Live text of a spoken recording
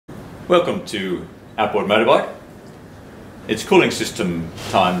Welcome to Outboard Motorbike. It's cooling system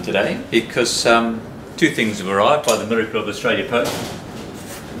time today because two things have arrived by the miracle of Australia Post.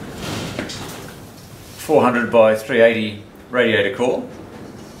 400 by 380 radiator core.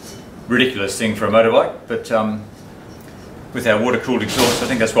 Ridiculous thing for a motorbike, but with our water cooled exhaust I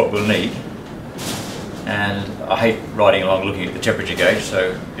think that's what we'll need. And I hate riding along looking at the temperature gauge,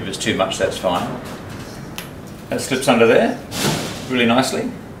 so if it's too much that's fine. That slips under there really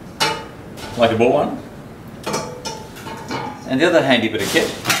nicely, like a ball one. And the other handy bit of kit,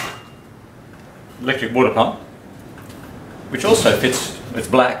 electric water pump, which also fits, it's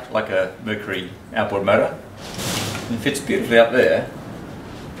black like a Mercury outboard motor, and fits beautifully up there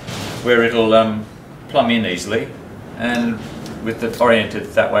where it'll plumb in easily, and with it oriented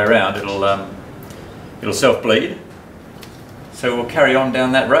that way around it'll self-bleed, so we'll carry on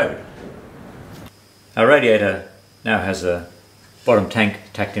down that road. Our radiator now has a bottom tank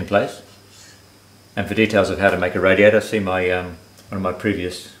tacked in place, and for details of how to make a radiator see my one of my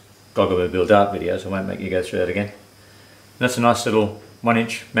previous Gogglebell dart videos. I won't make you go through that again. And that's a nice little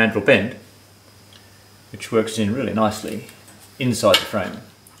 1-inch mandrel bend which works in really nicely inside the frame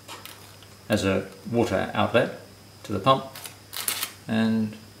as a water outlet to the pump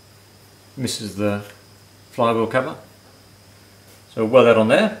and misses the flywheel cover. So we'll weld that on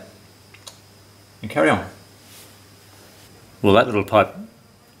there and carry on. Well, that little pipe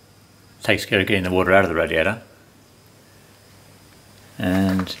takes care of getting the water out of the radiator,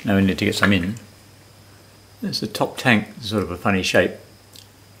 and now we need to get some in. There's the top tank, sort of a funny shape,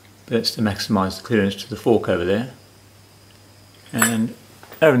 but it's to maximise the clearance to the fork over there. And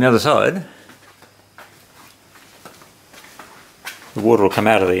over on the other side, the water will come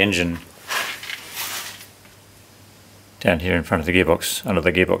out of the engine down here in front of the gearbox, under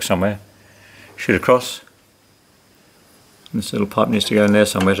the gearbox somewhere, shoot across. And this little pipe needs to go in there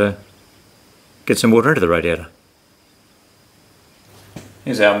somewhere to get some water into the radiator.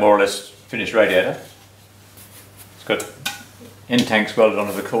 Here's our more or less finished radiator. It's got end tanks welded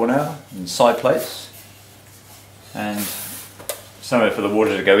onto the core now, and side plates, and somewhere for the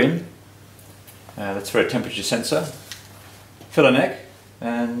water to go in. That's for a temperature sensor. Filler neck,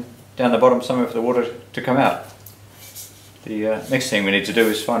 and down the bottom somewhere for the water to come out. The next thing we need to do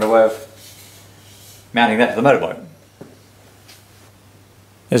is find a way of mounting that to the motorbike.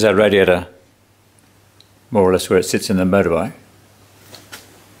 There's our radiator, more or less where it sits in the motorbike.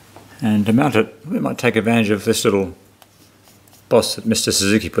 And to mount it, we might take advantage of this little boss that Mr.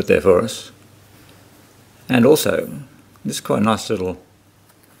 Suzuki put there for us. And also, this is quite a nice little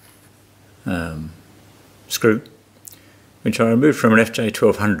screw, which I removed from an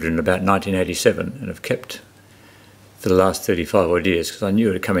FJ1200 in about 1987 and have kept for the last 35 odd years because I knew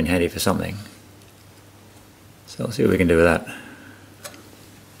it would come in handy for something. So I'll see what we can do with that.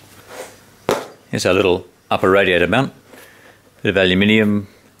 Here's our little upper radiator mount. Bit of aluminium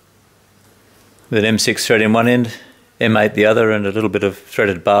with an M6 thread in one end, M8 the other, and a little bit of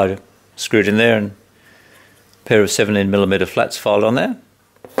threaded bar screwed in there, and a pair of 17mm flats filed on there.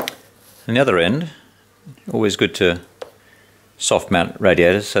 And the other end, always good to soft mount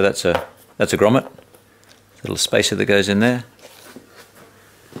radiators, so that's a grommet. Little spacer that goes in there.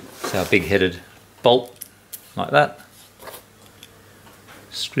 It's our big headed bolt, like that.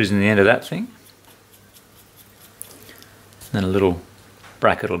 Screws in the end of that thing. Then a little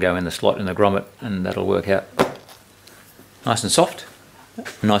bracket will go in the slot in the grommet, and that'll work out nice and soft,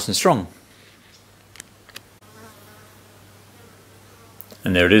 nice and strong.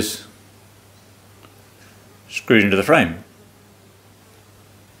 And there it is, screwed into the frame.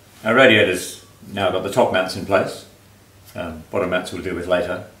 Our radiator's now got the top mounts in place. Bottom mounts we'll deal with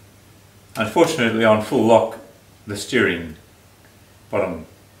later. Unfortunately, on full lock, the steering bottom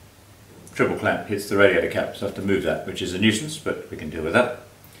triple clamp hits the radiator cap, so I have to move that, which is a nuisance, but we can deal with that.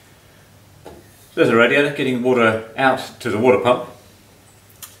 So there's a radiator getting water out to the water pump.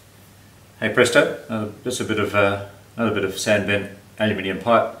 Hey presto, just a bit of another bit of sand bent aluminium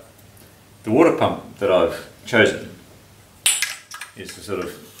pipe. The water pump that I've chosen is the sort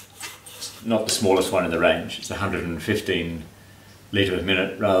of, not the smallest one in the range. It's 115 litre per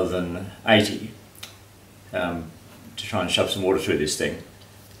minute rather than 80, to try and shove some water through this thing.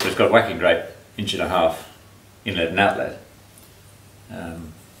 So it's got a whacking great 1.5 inch inlet and outlet,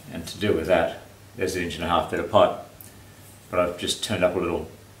 and to deal with that, there's the 1.5 inch bit of pipe. But I've just turned up a little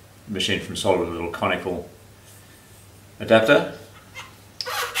machine from Solid with a little conical adapter.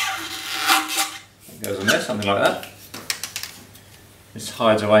 It goes on there, something like that. This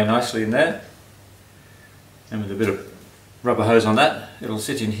hides away nicely in there, and with a bit of rubber hose on that, it'll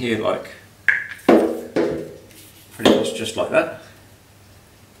sit in here like pretty much just like that.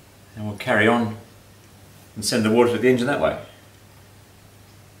 and we'll carry on and send the water to the engine that way.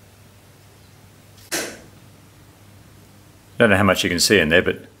 I don't know how much you can see in there,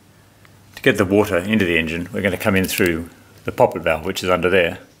 but to get the water into the engine we're going to come in through the poppet valve, which is under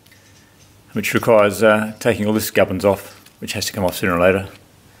there, which requires taking all this gubbins off, which has to come off sooner or later.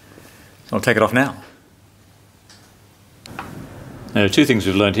 So I'll take it off now. Now, there are two things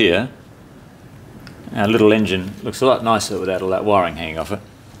we've learned here. Our little engine looks a lot nicer without all that wiring hanging off it.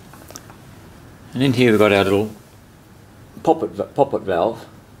 And in here we've got our little poppet valve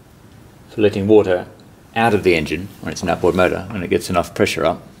for letting water out of the engine when it's an outboard motor, when it gets enough pressure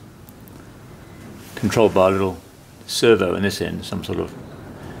up. Controlled by a little servo in this end, some sort of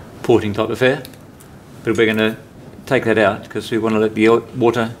porting type affair. But we're going to take that out because we want to let the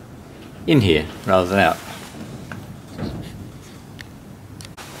water in here rather than out.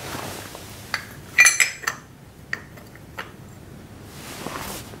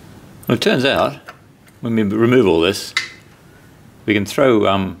 Well, it turns out when we remove all this, we can throw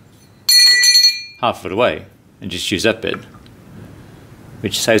half of it away and just use that bit,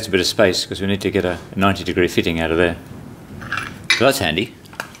 which saves a bit of space because we need to get a 90-degree fitting out of there. So that's handy.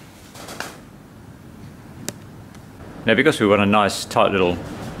 Now, because we want a nice tight little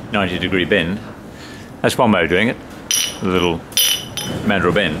 90-degree bend, that's one way of doing it, with a little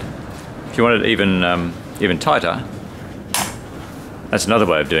mandrel bend. If you want it even tighter, that's another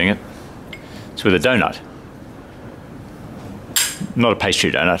way of doing it. It's with a donut. Not a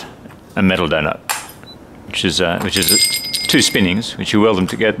pastry donut, a metal donut, which is two spinnings, which you weld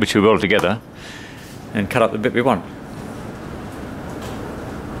together, and cut up the bit we want.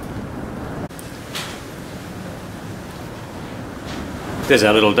 There's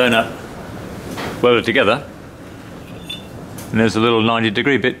our little donut welded together, and there's a little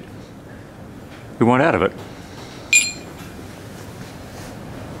 90-degree bit we want out of it.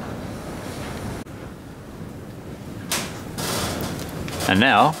 And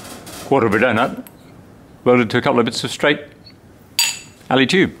now, quarter of a donut welded to a couple of bits of straight alley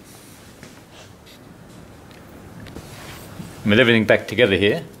tube. And with everything back together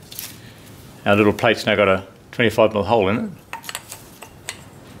here, our little plate's now got a 25mm hole in it.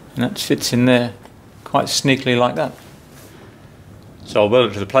 And that fits in there quite sneakily like that. So I'll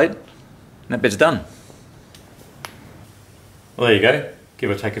weld it to the plate, and that bit's done. Well, there you go. Give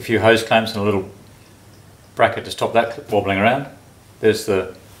or take a few hose clamps and a little bracket to stop that wobbling around. There's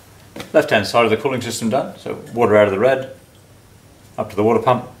the left-hand side of the cooling system done. So water out of the rad, up to the water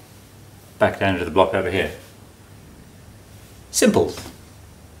pump, back down into the block over here. Simple.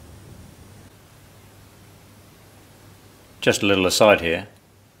 Just a little aside here.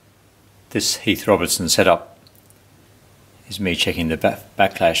 This Heath Robertson setup is me checking the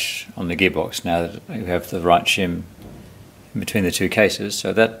backlash on the gearbox now that we have the right shim in between the two cases.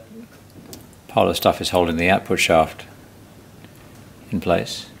 So that pile of stuff is holding the output shaft in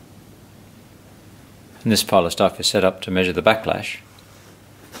place. And this pile of stuff is set up to measure the backlash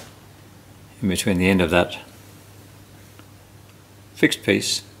in between the end of that fixed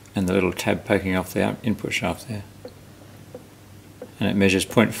piece and the little tab poking off the input shaft there. And it measures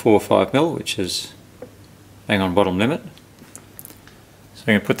 0.45mm, which is bang on bottom limit. So I'm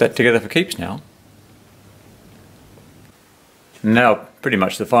going to put that together for keeps now. Now pretty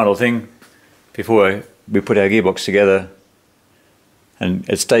much the final thing before we put our gearbox together and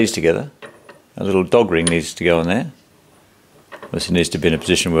it stays together. A little dog ring needs to go on there. This needs to be in a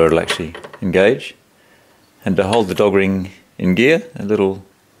position where it'll actually engage. And to hold the dog ring in gear, a little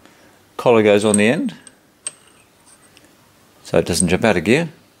collar goes on the end so it doesn't jump out of gear.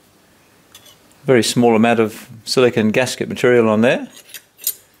 A very small amount of silicone gasket material on there,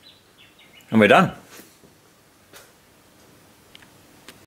 and we're done.